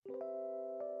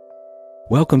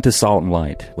Welcome to Salt and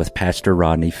Light with Pastor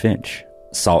Rodney Finch.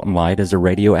 Salt and Light is a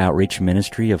radio outreach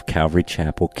ministry of Calvary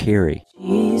Chapel, Cary.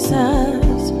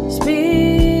 Jesus,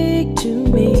 speak to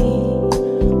me.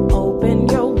 Open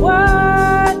your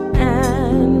word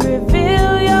and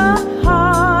reveal your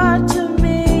heart to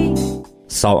me.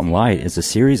 Salt and Light is a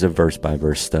series of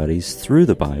verse-by-verse studies through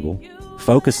the Bible,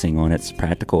 focusing on its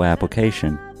practical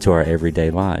application to our everyday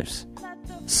lives.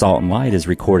 Salt and Light is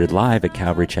recorded live at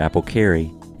Calvary Chapel, Cary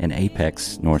in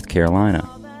Apex, North Carolina.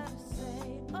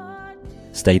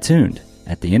 Stay tuned.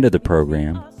 At the end of the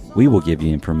program, we will give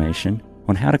you information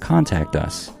on how to contact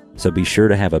us, so be sure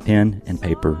to have a pen and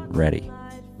paper ready.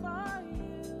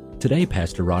 Today,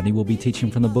 Pastor Rodney will be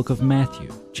teaching from the book of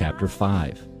Matthew, chapter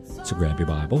 5. So grab your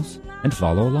Bibles and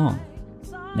follow along.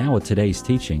 Now with today's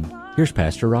teaching, here's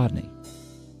Pastor Rodney.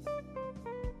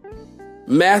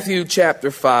 Matthew chapter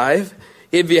 5.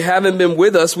 If you haven't been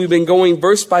with us, we've been going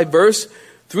verse by verse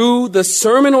through the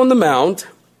Sermon on the Mount.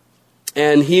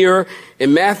 And here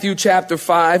in Matthew chapter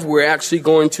 5, we're actually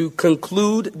going to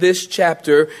conclude this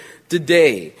chapter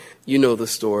today. You know the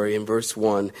story in verse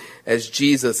 1, as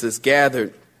Jesus is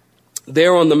gathered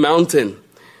there on the mountain.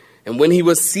 And when he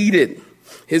was seated,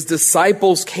 his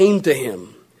disciples came to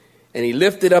him, and he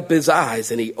lifted up his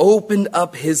eyes and he opened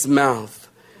up his mouth.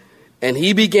 And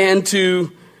he began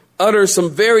to utter some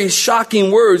very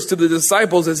shocking words to the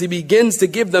disciples as he begins to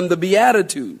give them the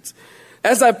Beatitudes.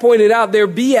 As I pointed out, they're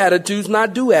Beatitudes,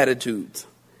 not do-attitudes.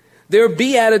 They're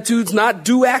Beatitudes, not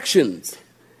do-actions.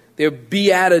 They're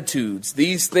Beatitudes.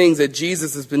 These things that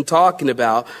Jesus has been talking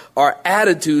about are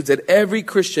attitudes that every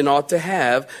Christian ought to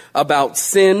have about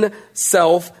sin,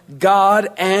 self, God,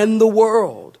 and the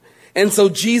world. And so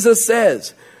Jesus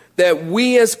says that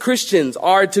we as Christians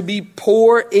are to be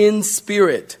poor in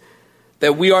spirit,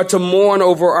 that we are to mourn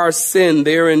over our sin.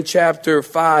 There in chapter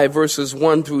 5, verses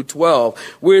 1 through 12.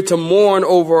 We're to mourn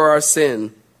over our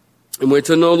sin. And we're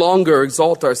to no longer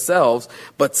exalt ourselves,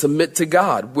 but submit to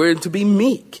God. We're to be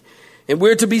meek. And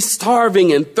we're to be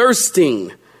starving and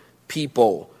thirsting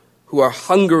people who are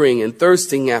hungering and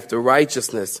thirsting after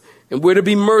righteousness. And we're to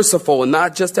be merciful and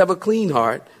not just have a clean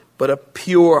heart, but a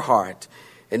pure heart.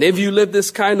 And if you live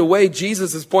this kind of way,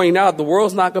 Jesus is pointing out the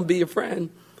world's not going to be your friend.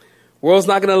 The world's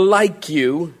not going to like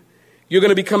you. You're going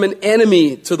to become an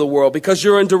enemy to the world because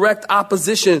you're in direct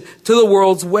opposition to the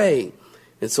world's way.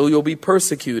 And so you'll be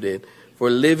persecuted for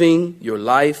living your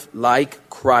life like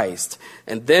Christ.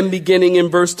 And then beginning in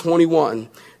verse 21,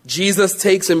 Jesus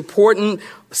takes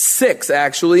six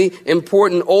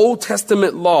important Old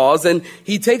Testament laws, and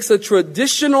he takes a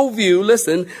traditional view,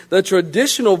 the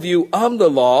traditional view of the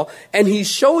law, and he's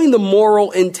showing the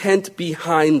moral intent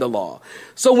behind the law.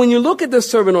 So when you look at the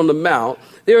Sermon on the Mount,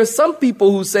 there are some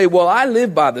people who say, well, I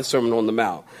live by the Sermon on the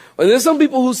Mount. And there's some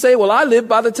people who say, well, I live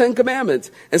by the Ten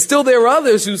Commandments. And still there are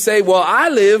others who say, well, I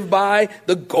live by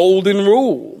the Golden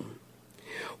Rule.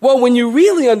 Well, when you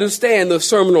really understand the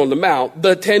Sermon on the Mount,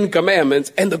 the Ten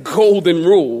Commandments, and the Golden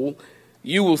Rule,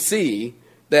 you will see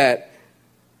that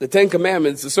the Ten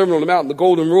Commandments, the Sermon on the Mount, and the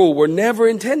Golden Rule were never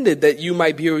intended that you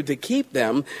might be able to keep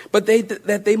them, but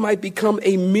that they might become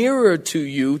a mirror to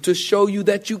you to show you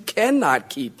that you cannot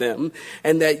keep them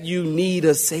and that you need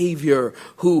a Savior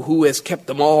who has kept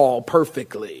them all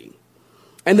perfectly,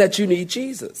 and that you need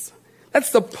Jesus. That's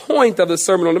the point of the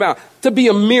Sermon on the Mount, to be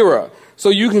a mirror. So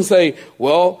you can say,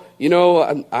 well, you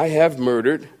know, I have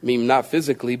murdered. I mean, not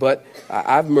physically, but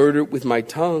I've murdered with my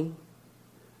tongue.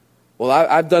 Well,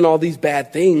 I've done all these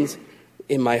bad things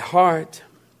in my heart,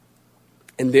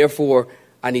 and therefore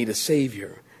I need a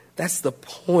Savior. That's the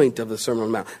point of the Sermon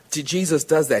on the Mount. Jesus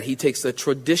does that. He takes the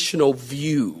traditional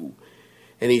view,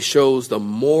 and he shows the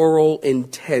moral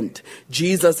intent.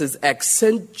 Jesus is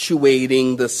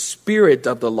accentuating the spirit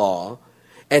of the law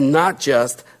and not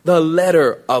just the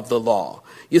letter of the law.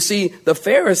 You see, the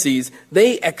Pharisees,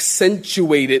 they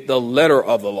accentuated the letter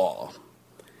of the law.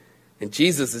 And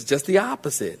Jesus is just the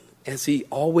opposite, as he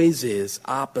always is,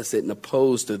 opposite and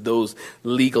opposed to those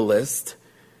legalists.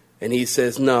 And he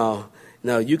says, no,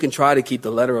 you can try to keep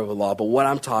the letter of the law, but what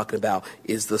I'm talking about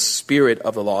is the spirit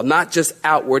of the law. Not just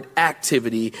outward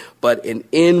activity, but an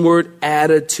inward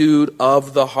attitude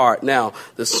of the heart. Now,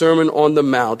 the Sermon on the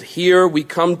Mount. Here we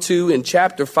come to in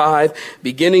chapter 5,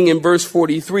 beginning in verse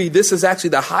 43. This is actually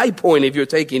the high point if you're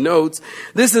taking notes.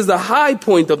 This is the high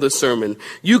point of the sermon.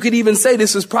 You could even say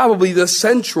this is probably the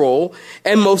central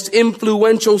and most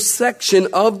influential section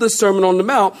of the Sermon on the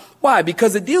Mount. Why?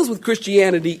 Because it deals with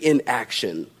Christianity in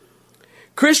action.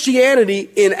 Christianity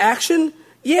in action?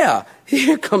 Yeah,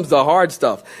 here comes the hard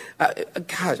stuff.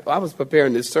 I was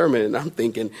preparing this sermon and I'm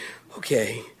thinking,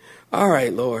 okay, all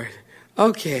right, Lord.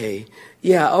 Okay,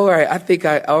 Yeah, all right,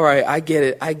 I get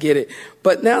it.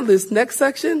 But now this next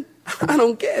section, I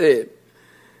don't get it.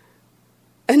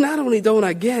 And not only don't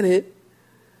I get it,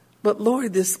 but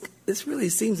Lord, this really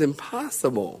seems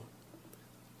impossible.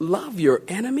 Love your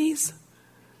enemies?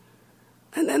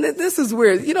 And then this is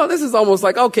weird. This is almost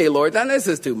like, okay, Lord, now this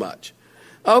is too much.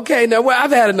 Okay, now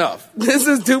I've had enough. This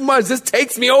is too much. This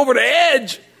takes me over the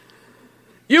edge.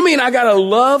 You mean I got to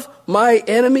love my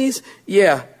enemies?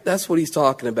 Yeah, that's what he's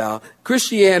talking about.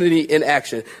 Christianity in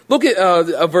action. Look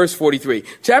at verse 43.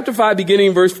 Chapter 5,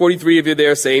 beginning verse 43. If you're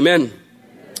there, say amen.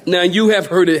 Now, you have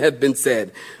heard it have been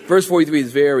said. Verse 43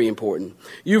 is very important.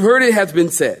 You've heard it has been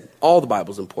said. All the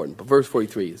Bible's important, but verse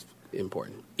 43 is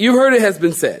important. You've heard it has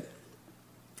been said.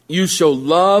 You shall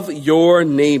love your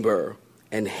neighbor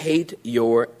and hate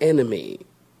your enemy.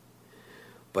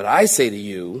 But I say to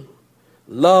you,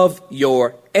 love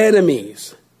your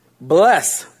enemies.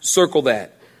 Bless, circle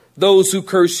that. Those who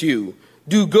curse you,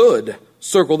 do good,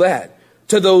 circle that.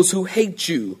 To those who hate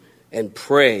you, and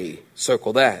pray,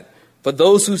 circle that. For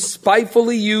those who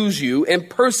spitefully use you and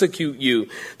persecute you,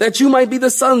 that you might be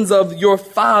the sons of your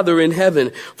Father in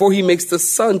heaven. For he makes the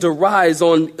sun to rise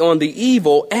on the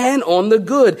evil and on the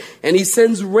good, and he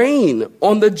sends rain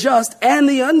on the just and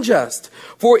the unjust.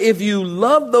 For if you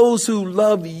love those who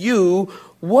love you,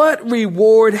 what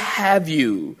reward have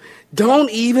you?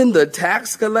 Don't even the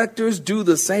tax collectors do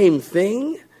the same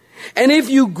thing? And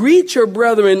if you greet your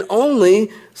brethren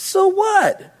only, so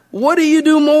what? What do you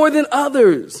do more than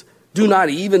others? Do not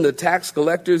even the tax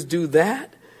collectors do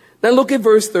that? Now look at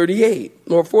verse 38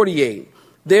 or 48.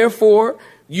 Therefore,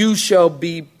 you shall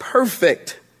be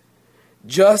perfect,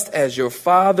 just as your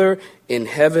Father in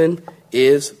heaven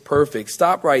is perfect.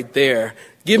 Stop right there.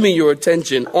 Give me your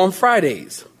attention. On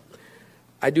Fridays,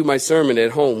 I do my sermon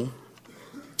at home.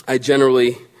 I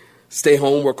generally stay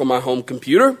home, work on my home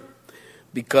computer,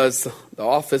 because the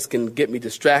office can get me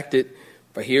distracted.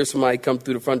 If I hear somebody come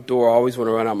through the front door, I always want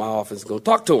to run out of my office and go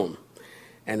talk to them.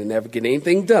 And I never get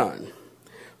anything done.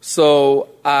 So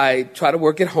I try to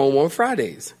work at home on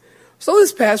Fridays. So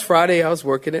this past Friday, I was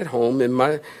working at home, and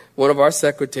one of our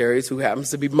secretaries, who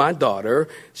happens to be my daughter,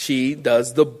 she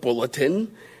does the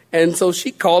bulletin. And so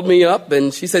she called me up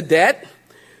and she said, Dad,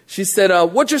 she said,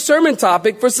 what's your sermon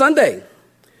topic for Sunday?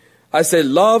 I said,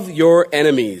 love your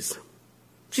enemies.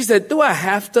 She said, do I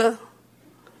have to?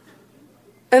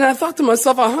 And I thought to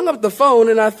myself, I hung up the phone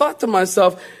and I thought to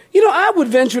myself, I would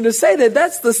venture to say that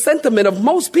that's the sentiment of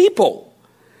most people.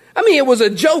 I mean, it was a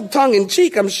joke, tongue in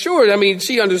cheek, I'm sure. I mean,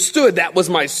 she understood that was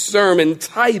my sermon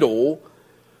title.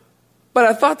 But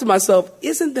I thought to myself,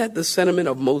 isn't that the sentiment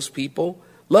of most people?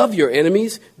 Love your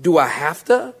enemies. Do I have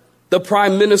to? The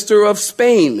Prime Minister of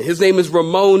Spain, his name is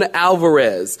Ramon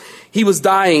Alvarez. He was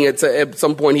dying at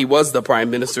some point. He was the Prime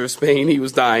Minister of Spain. He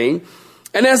was dying.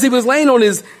 And as he was laying on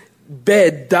his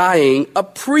bed dying, a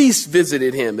priest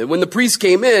visited him. And when the priest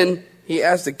came in, he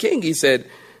asked the king, he said,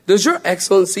 does your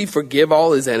excellency forgive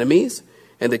all his enemies?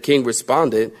 And the king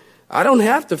responded, I don't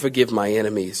have to forgive my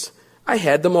enemies. I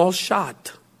had them all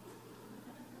shot.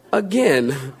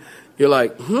 Again, you're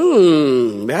like,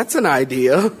 that's an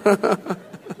idea.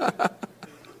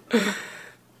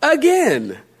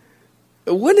 Again,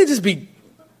 wouldn't it just be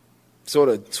sort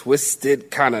of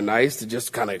twisted, kind of nice to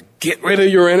just kind of get rid of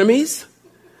your enemies?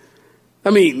 I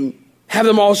mean, have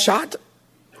them all shot,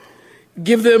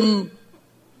 give them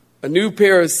a new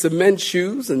pair of cement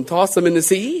shoes and toss them in the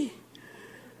sea.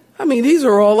 I mean, these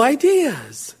are all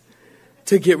ideas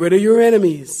to get rid of your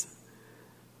enemies.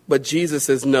 But Jesus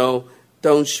says, no,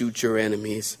 don't shoot your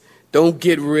enemies. Don't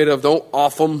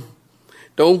off them.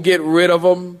 Don't get rid of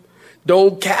them.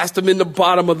 Don't cast them in the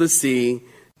bottom of the sea.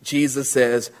 Jesus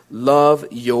says, love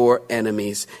your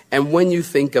enemies. And when you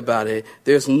think about it,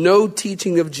 there's no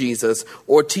teaching of Jesus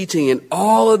or teaching in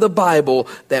all of the Bible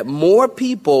that more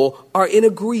people are in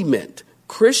agreement,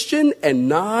 Christian and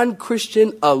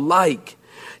non-Christian alike.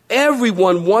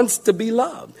 Everyone wants to be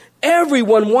loved.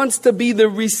 Everyone wants to be the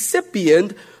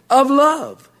recipient of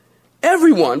love.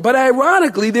 Everyone. But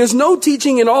ironically, there's no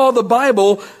teaching in all the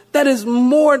Bible that is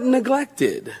more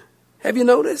neglected. Have you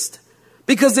noticed?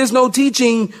 Because there's no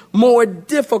teaching more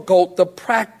difficult to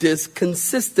practice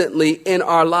consistently in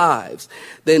our lives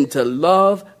than to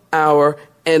love our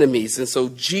enemies. And so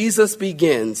Jesus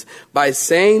begins by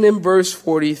saying in verse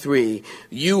 43,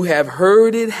 you have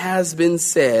heard it has been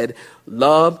said,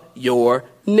 love your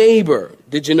neighbor.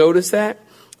 Did you notice that?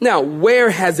 Now, where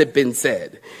has it been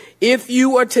said? If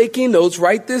you are taking notes,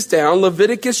 write this down.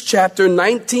 Leviticus chapter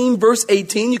 19, verse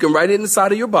 18. You can write it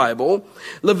inside of your Bible.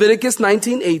 Leviticus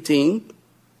 19:18.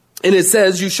 And it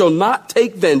says, you shall not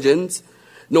take vengeance,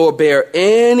 nor bear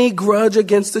any grudge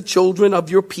against the children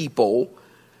of your people,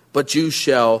 but you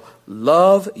shall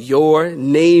love your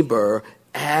neighbor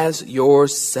as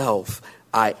yourself.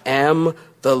 I am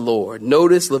the Lord.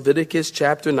 Notice Leviticus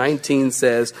chapter 19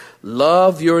 says,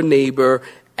 love your neighbor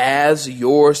as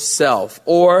yourself.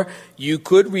 Or you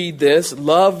could read this,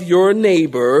 love your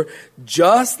neighbor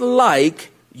just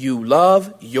like you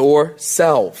love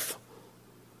yourself.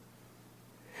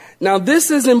 Now this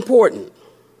is important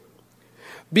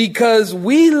because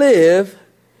we live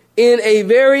in a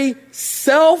very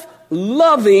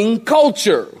self-loving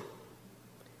culture.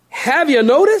 Have you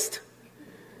noticed?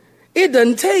 It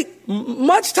doesn't take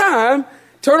much time.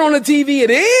 Turn on the TV at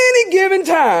any given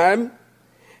time,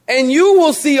 and you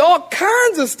will see all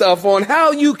kinds of stuff on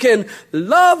how you can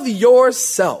love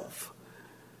yourself.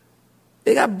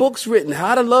 They got books written,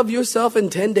 How to Love Yourself in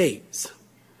 10 Days.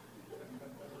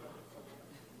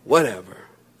 Whatever.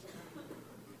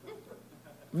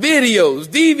 Videos,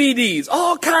 DVDs,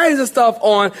 all kinds of stuff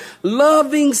on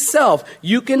loving self.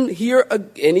 You can hear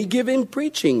any given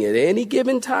preaching at any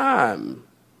given time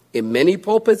in many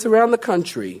pulpits around the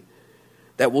country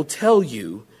that will tell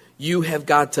you you have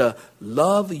got to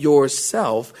love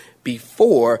yourself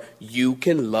before you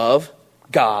can love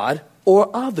God or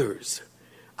others.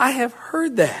 I have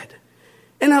heard that.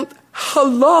 And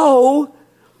hello,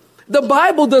 the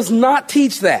Bible does not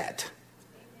teach that.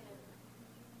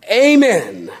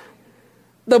 Amen.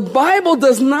 The Bible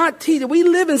does not teach it. We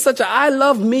live in such a I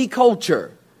love me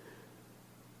culture.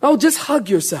 Oh, just hug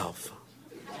yourself.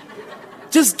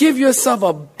 Just give yourself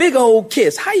a big old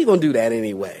kiss. How you going to do that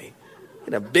anyway?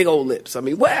 And a big old lips. How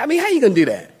you going to do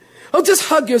that? Oh, just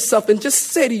hug yourself and just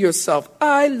say to yourself,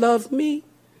 I love me.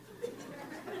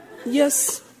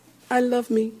 Yes, I love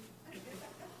me.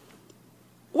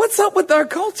 What's up with our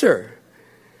culture?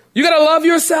 You got to love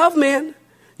yourself, man.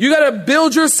 You got to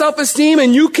build your self-esteem,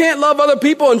 and you can't love other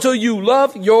people until you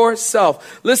love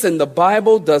yourself. Listen, the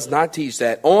Bible does not teach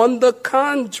that. On the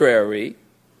contrary,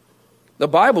 the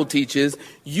Bible teaches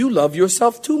you love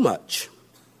yourself too much.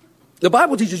 The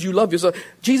Bible teaches you love yourself.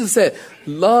 Jesus said,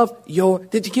 love your,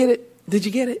 did you get it? Did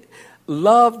you get it?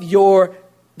 Love your,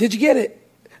 did you get it?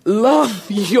 Love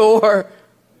your,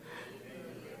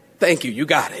 thank you, you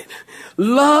got it.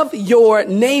 Love your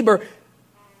neighbor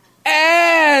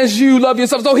as you love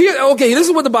yourself. So here, okay, this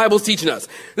is what the Bible's teaching us.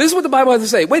 This is what the Bible has to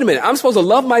say. Wait a minute, I'm supposed to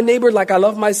love my neighbor like I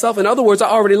love myself. In other words, I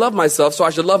already love myself, so I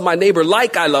should love my neighbor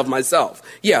like I love myself.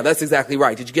 Yeah, that's exactly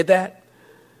right. Did you get that?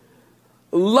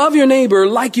 Love your neighbor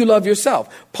like you love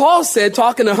yourself. Paul said,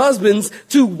 talking to husbands,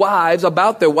 to wives,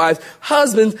 about their wives,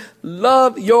 husbands,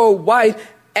 love your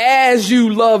wife as you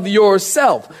love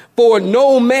yourself. For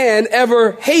no man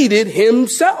ever hated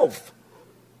himself.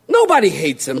 Nobody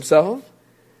hates himself.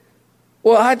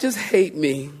 Well, I just hate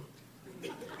me.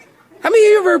 How many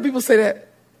of you ever heard people say that?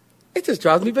 It just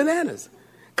drives me bananas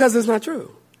because it's not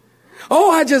true. Oh,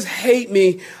 I just hate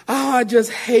me. Oh, I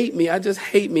just hate me. I just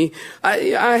hate me.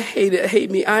 I hate it.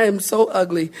 Hate me. I am so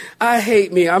ugly. I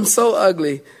hate me. I'm so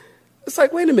ugly. It's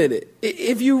like, wait a minute.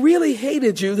 If you really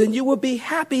hated you, then you would be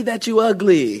happy that you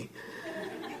ugly.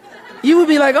 You would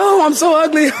be like, oh, I'm so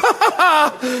ugly.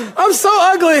 I'm so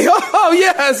ugly. Oh,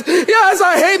 yes. Yes,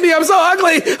 I hate me. I'm so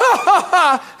ugly.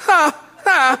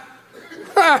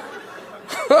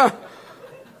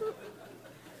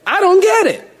 I don't get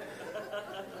it.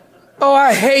 Oh,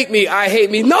 I hate me. I hate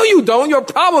me. No, you don't. Your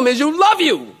problem is you love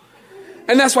you.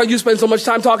 And that's why you spend so much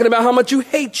time talking about how much you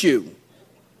hate you.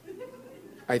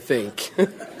 I think.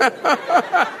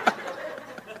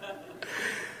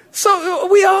 So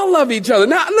we all love each other.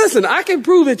 Now, listen, I can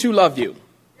prove that you love you.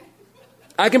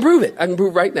 I can prove it. I can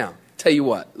prove it right now. Tell you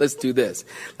what, let's do this.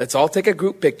 Let's all take a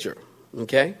group picture,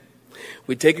 okay?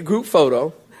 We take a group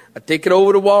photo. I take it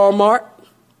over to Walmart,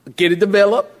 get it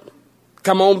developed,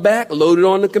 come on back, load it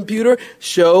on the computer,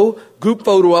 show group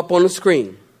photo up on the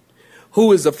screen.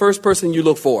 Who is the first person you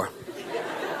look for?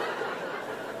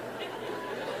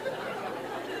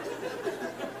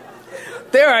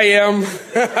 There I am.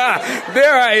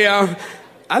 There I am.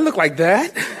 I look like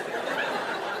that.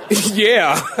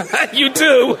 Yeah, you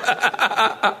do.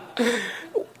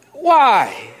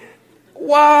 Why?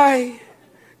 Why?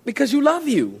 Because you love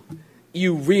you.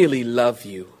 You really love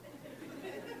you.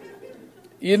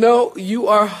 You know, you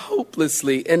are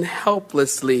hopelessly and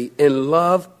helplessly in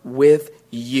love with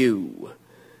you.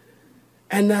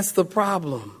 And that's the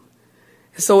problem.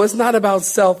 So it's not about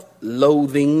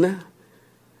self-loathing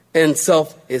and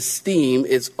self-esteem.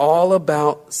 It's all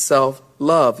about self-love.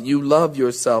 love. You love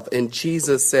yourself. And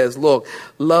Jesus says, look,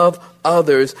 love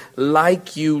others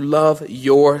like you love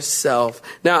yourself.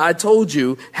 Now, I told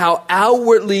you how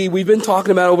outwardly, we've been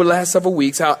talking about over the last several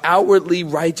weeks, how outwardly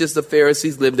righteous the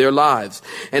Pharisees lived their lives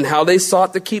and how they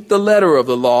sought to keep the letter of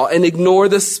the law and ignore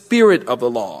the spirit of the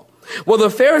law. Well, the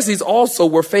Pharisees also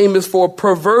were famous for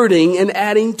perverting and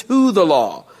adding to the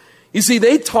law. You see,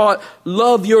 they taught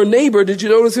love your neighbor. Did you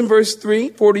notice in verse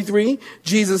 43,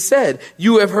 Jesus said,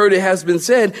 you have heard it has been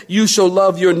said, you shall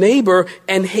love your neighbor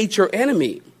and hate your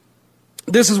enemy.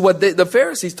 This is what the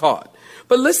Pharisees taught.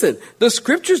 But listen, the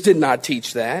scriptures did not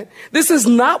teach that. This is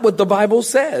not what the Bible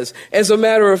says. As a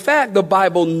matter of fact, the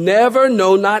Bible never,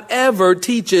 no, not ever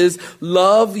teaches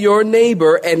love your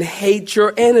neighbor and hate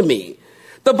your enemy.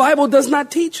 The Bible does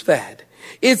not teach that.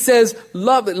 It says,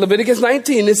 love, Leviticus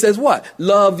 19, it says what?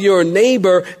 Love your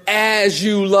neighbor as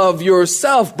you love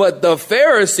yourself. But the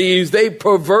Pharisees, they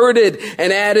perverted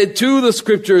and added to the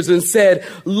scriptures and said,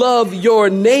 love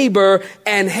your neighbor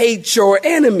and hate your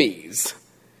enemies.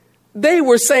 They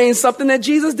were saying something that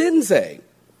Jesus didn't say.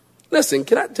 Listen,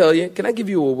 can I give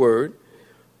you a word?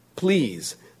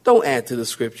 Please, don't add to the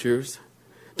scriptures.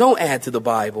 Don't add to the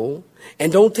Bible,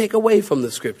 and don't take away from the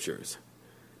scriptures.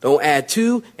 Don't add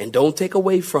to and don't take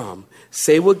away from.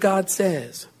 Say what God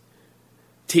says.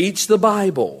 Teach the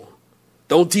Bible.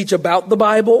 Don't teach about the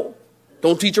Bible.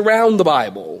 Don't teach around the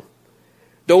Bible.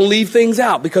 Don't leave things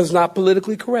out because it's not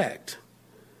politically correct.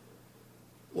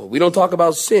 Well, we don't talk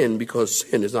about sin because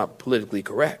sin is not politically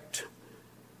correct.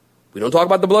 We don't talk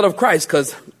about the blood of Christ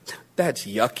because that's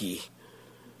yucky.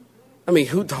 I mean,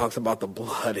 who talks about the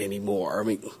blood anymore? I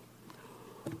mean,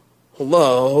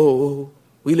 hello,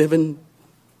 we live in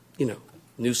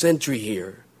new century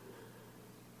here.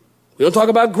 We don't talk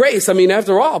about grace. I mean,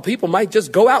 after all, people might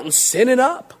just go out and sin it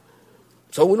up.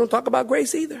 So we don't talk about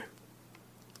grace either.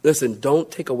 Listen,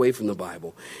 don't take away from the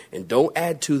Bible and don't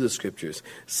add to the scriptures.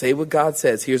 Say what God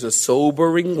says. Here's a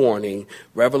sobering warning.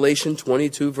 Revelation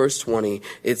 22, verse 20.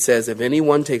 It says, if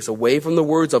anyone takes away from the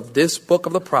words of this book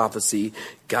of the prophecy,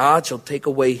 God shall take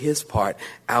away his part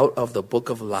out of the book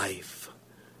of life.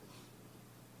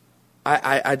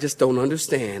 I just don't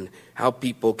understand how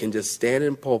people can just stand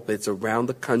in pulpits around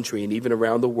the country and even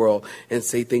around the world and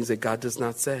say things that God does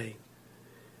not say.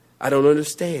 I don't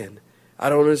understand. I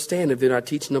don't understand. If they're not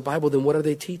teaching the Bible, then what are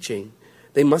they teaching?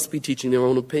 They must be teaching their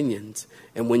own opinions.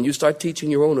 And when you start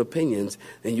teaching your own opinions,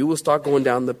 then you will start going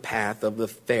down the path of the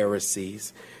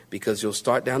Pharisees, because you'll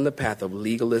start down the path of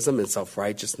legalism and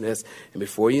self-righteousness. And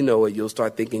before you know it, you'll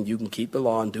start thinking you can keep the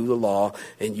law and do the law,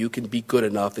 and you can be good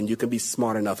enough, and you can be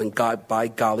smart enough, and God, by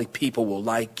golly, people will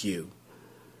like you.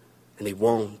 And they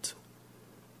won't.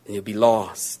 And you'll be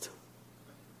lost.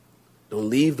 Don't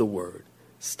leave the word.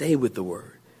 Stay with the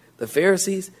word. The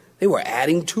Pharisees, they were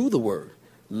adding to the word.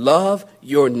 Love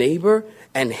your neighbor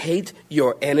and hate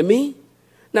your enemy.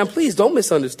 Now, please don't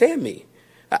misunderstand me.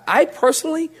 I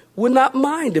personally would not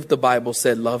mind if the Bible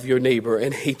said love your neighbor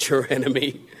and hate your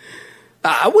enemy.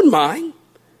 I wouldn't mind.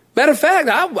 Matter of fact,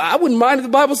 I wouldn't mind if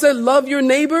the Bible said love your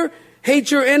neighbor,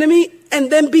 hate your enemy, and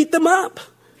then beat them up.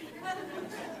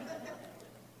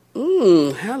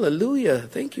 Hallelujah.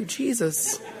 Thank you,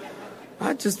 Jesus.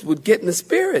 I just would get in the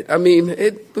spirit. I mean,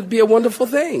 it would be a wonderful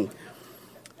thing.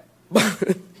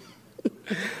 But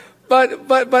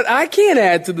I can't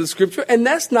add to the scripture, and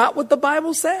that's not what the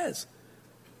Bible says.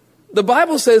 The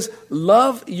Bible says,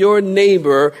 love your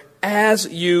neighbor as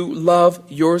you love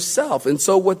yourself. And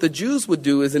so what the Jews would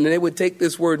do is, and they would take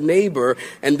this word neighbor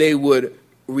and they would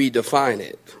redefine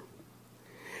it.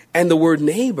 And the word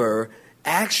neighbor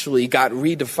actually got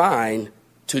redefined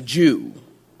to Jew.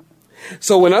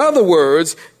 So in other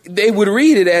words, they would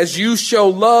read it as, you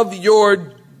shall love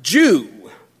your Jew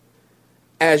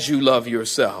as you love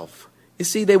yourself. You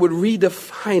see, they would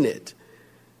redefine it.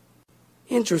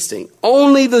 Interesting.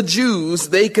 Only the Jews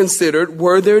they considered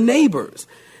were their neighbors.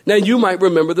 Now, you might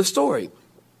remember the story.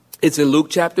 It's in Luke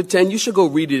chapter 10. You should go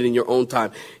read it in your own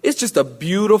time. It's just a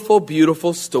beautiful,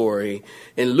 beautiful story.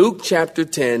 In Luke chapter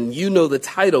 10, you know the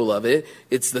title of it.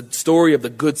 It's the story of the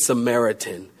Good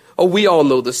Samaritan. Oh, we all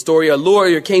know the story. A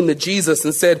lawyer came to Jesus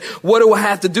and said, what do I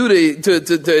have to do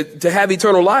to have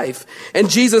eternal life? And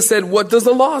Jesus said, what does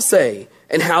the law say?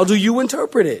 And how do you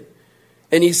interpret it?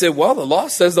 And he said, well, the law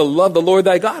says to love the Lord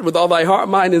thy God with all thy heart,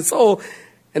 mind, and soul.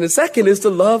 And the second is to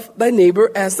love thy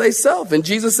neighbor as thyself. And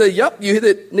Jesus said, yep, you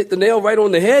hit the nail right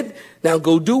on the head. Now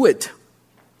go do it.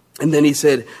 And then he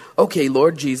said, okay,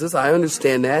 Lord Jesus, I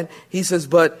understand that. He says,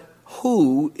 but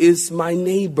who is my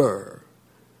neighbor?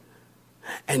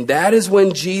 And that is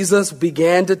when Jesus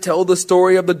began to tell the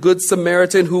story of the Good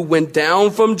Samaritan who went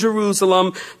down from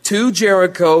Jerusalem to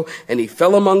Jericho, and he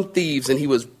fell among thieves, and he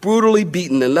was brutally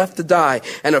beaten and left to die.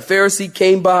 And a Pharisee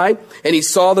came by, and he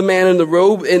saw the man in the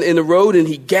robe in the road, and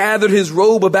he gathered his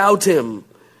robe about him.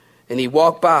 And he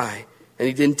walked by, and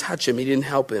he didn't touch him, he didn't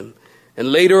help him.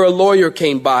 And later a lawyer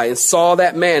came by and saw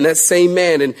that man, that same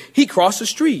man, and he crossed the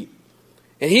street.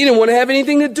 And he didn't want to have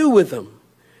anything to do with him.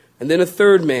 And then a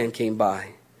third man came by.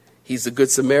 He's the Good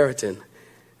Samaritan.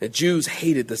 The Jews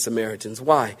hated the Samaritans.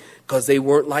 Why? Because they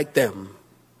weren't like them.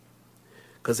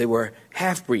 Because they were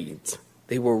half-breeds.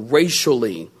 They were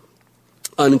racially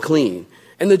unclean.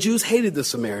 And the Jews hated the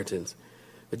Samaritans.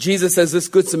 But Jesus says this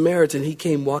Good Samaritan, he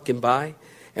came walking by.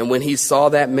 And when he saw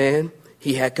that man,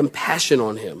 he had compassion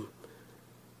on him.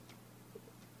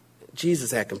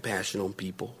 Jesus had compassion on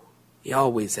people. He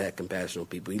always had compassion on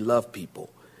people. He loved people.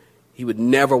 He would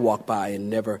never walk by and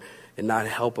not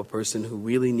help a person who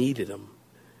really needed him.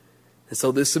 And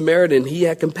so this Samaritan, he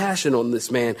had compassion on this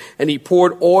man, and he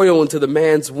poured oil into the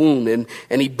man's wound, and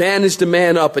he bandaged the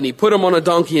man up, and he put him on a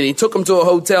donkey, and he took him to a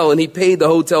hotel, and he paid the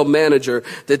hotel manager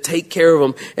to take care of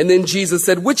him. And then Jesus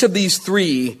said, which of these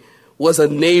three was a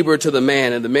neighbor to the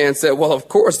man? And the man said, well, of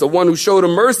course, the one who showed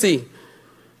him mercy.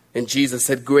 And Jesus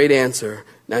said, great answer.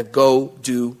 Now go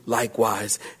do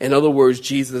likewise. In other words,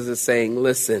 Jesus is saying,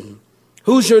 listen,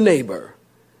 who's your neighbor?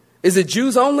 Is it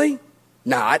Jews only?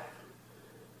 Not.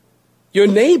 Your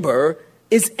neighbor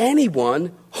is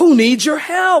anyone who needs your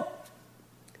help.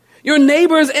 Your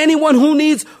neighbor is anyone who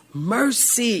needs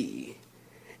mercy.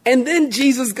 And then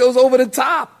Jesus goes over the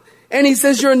top and he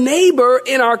says your neighbor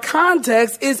in our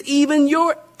context is even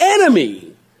your enemy.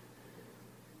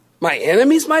 My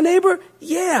enemy's my neighbor?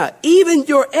 Yeah, even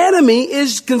your enemy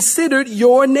is considered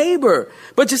your neighbor.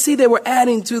 But you see, they were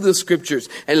adding to the scriptures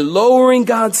and lowering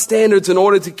God's standards in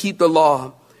order to keep the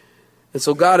law. And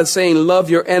so God is saying, love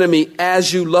your enemy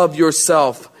as you love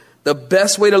yourself. The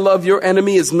best way to love your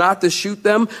enemy is not to shoot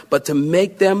them, but to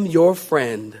make them your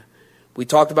friend. We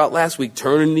talked about last week,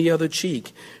 turning the other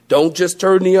cheek. Don't just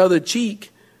turn the other cheek.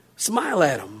 Smile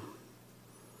at them.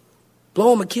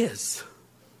 Blow him a kiss.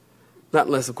 Not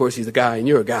unless, of course, he's a guy and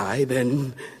you're a guy,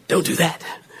 then don't do that.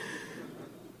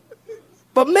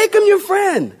 But make him your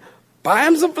friend. Buy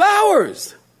him some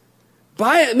flowers.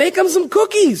 Make him some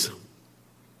cookies.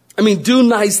 I mean, do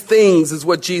nice things is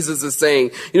what Jesus is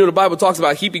saying. You know, the Bible talks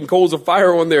about heaping coals of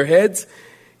fire on their heads.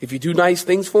 If you do nice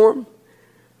things for them,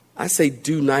 I say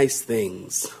do nice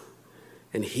things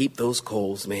and heap those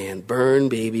coals, man. Burn,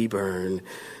 baby, burn.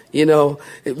 You know,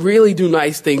 really do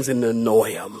nice things and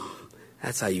annoy them.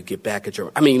 That's how you get back at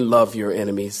love your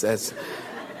enemies.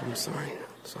 I'm sorry.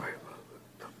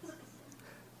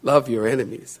 Love your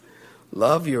enemies.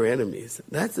 Love your enemies.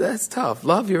 That's tough.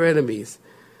 Love your enemies.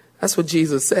 That's what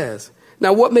Jesus says.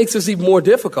 Now, what makes this even more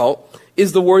difficult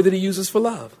is the word that he uses for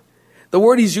love. The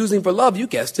word he's using for love, you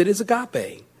guessed it, is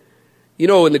agape. You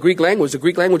know, in the Greek language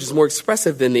is more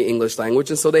expressive than the English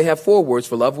language, and so they have 4 words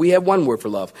for love. We have 1 word for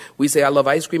love. We say, I love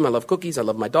ice cream, I love cookies, I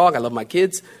love my dog, I love my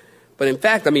kids. But in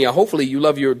fact, hopefully you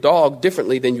love your dog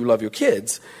differently than you love your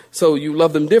kids. So you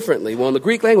love them differently. Well, in the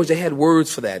Greek language, they had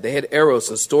words for that. They had eros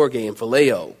and storge and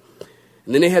phileo.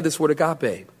 And then they had this word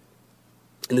agape.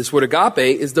 And this word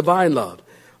agape is divine love.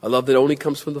 A love that only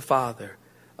comes from the Father.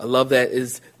 A love that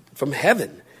is from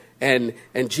heaven. And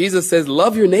Jesus says,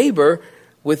 love your neighbor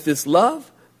with this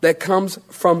love that comes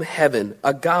from heaven.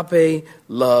 Agape,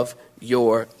 love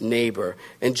your neighbor.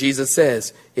 And Jesus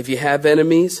says, if you have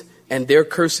enemies and they're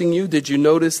cursing you, did you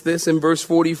notice this in verse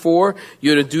 44?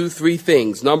 You're to do 3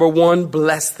 things. Number 1,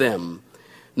 bless them.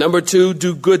 Number 2,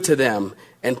 do good to them.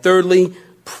 And thirdly,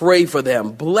 pray for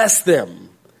them. Bless them.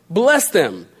 Bless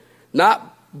them.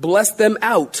 Not bless them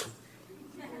out.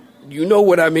 You know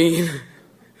what I mean.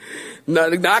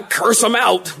 Not curse them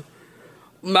out.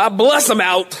 Not bless them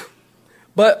out.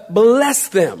 But bless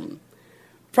them.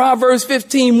 Proverbs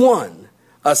 15:1.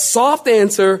 A soft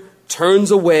answer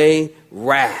turns away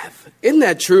wrath. Isn't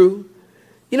that true?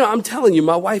 You know, I'm telling you,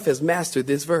 my wife has mastered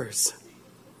this verse.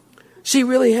 She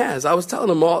really has. I was telling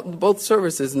them both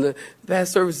services in the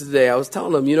past services today, I was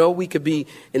telling them, you know, we could be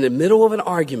in the middle of an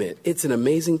argument. It's an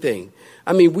amazing thing.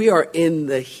 I mean, we are in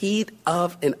the heat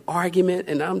of an argument,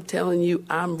 and I'm telling you,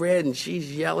 I'm red and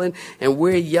she's yelling, and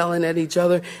we're yelling at each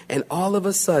other. And all of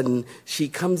a sudden, she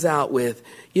comes out with,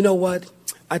 you know what?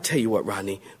 I tell you what,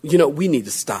 Rodney, you know, we need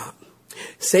to stop.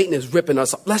 Satan is ripping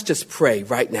us off. Let's just pray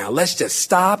right now. Let's just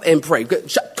stop and pray.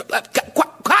 Quiet.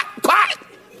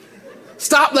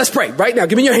 Stop. Let's pray right now.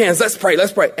 Give me your hands. Let's pray.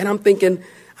 Let's pray. And I'm thinking,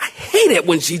 I hate it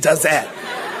when she does that.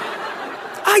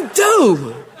 I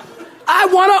do. I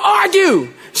want to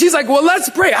argue. She's like, well, let's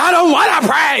pray. I don't want to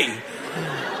pray.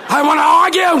 I want to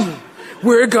argue.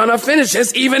 We're going to finish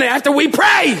this even after we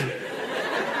pray.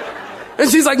 And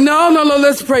she's like, no,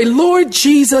 let's pray. Lord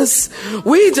Jesus,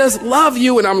 we just love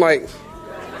you. And I'm like,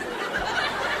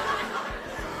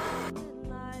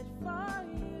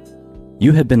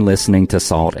 You have been listening to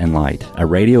Salt and Light, a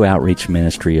radio outreach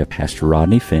ministry of Pastor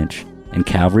Rodney Finch and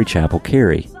Calvary Chapel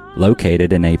Cary,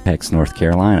 located in Apex, North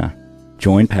Carolina.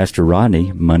 Join Pastor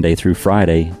Rodney Monday through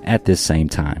Friday at this same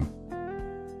time.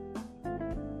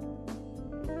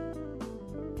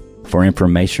 For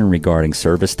information regarding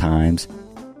service times,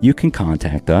 you can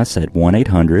contact us at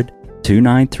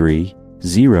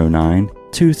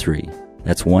 1-800-293-0923.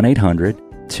 That's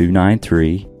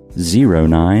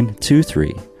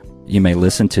 1-800-293-0923. You may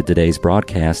listen to today's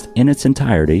broadcast in its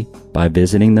entirety by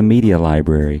visiting the media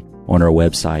library on our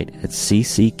website at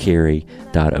cccary.org.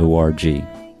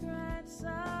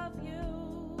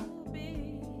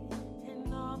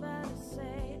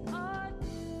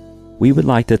 We would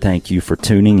like to thank you for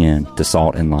tuning in to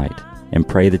Salt and Light and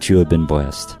pray that you have been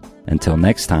blessed. Until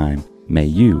next time, may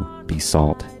you be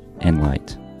salt and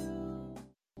light.